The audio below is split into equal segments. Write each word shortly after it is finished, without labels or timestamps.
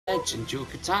edge and dual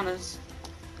katanas.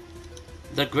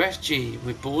 The Gref G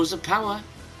with balls of power.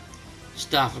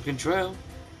 Staff of control.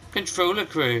 Controller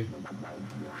crew.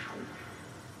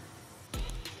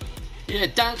 Yeah,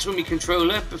 dance with me,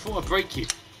 controller, before I break you.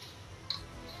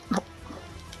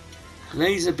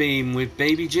 Laser beam with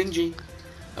baby Gingy.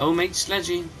 Old mate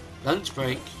Sledgy. Lunch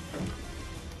break.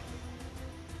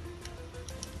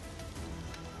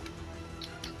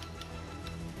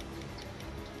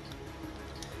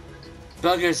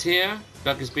 Bugger's here.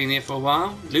 Bugger's been here for a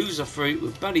while. Loser fruit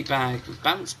with buddy bag with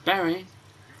bounce berry.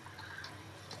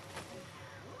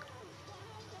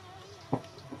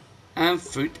 And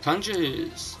fruit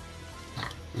punches.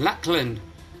 Lackland,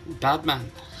 Badman,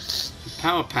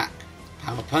 Power Pack,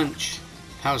 Power Punch,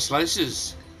 Power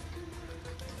Slices,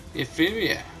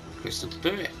 Euphoria, Crystal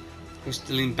Spirit,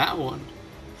 Crystalline Battle Wand,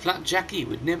 Flat Jackie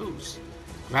with Nibbles,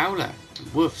 Growler,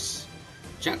 Woofs,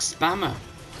 Jack Spammer,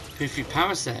 Poofy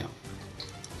Parasail,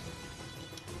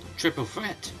 Triple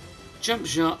Threat, Jump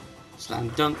Shot, Slam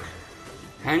Dunk,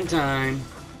 Hang Time,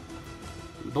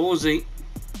 Ballsy.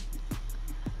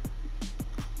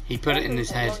 He put it in his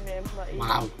head.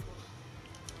 Wow.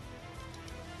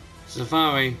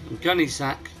 Safari, Gunny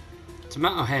Sack,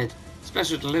 Tomato Head,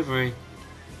 Special Delivery,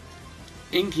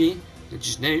 Inky, I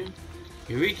just knew,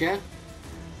 Eureka.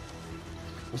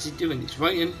 What's he doing? He's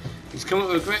writing. He's come up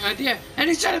with a great idea and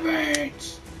he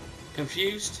celebrates!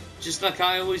 Confused, just like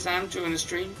I always am during a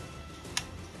stream.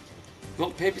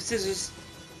 Rock, paper, scissors.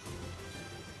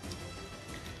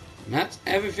 And that's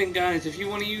everything, guys. If you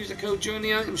want to use the code during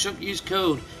the item shop, use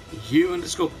code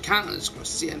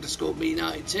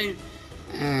U_cat_C_me92.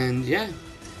 And yeah,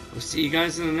 we'll see you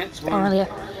guys in the next one.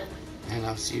 And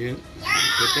I'll see you. Have a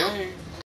good day.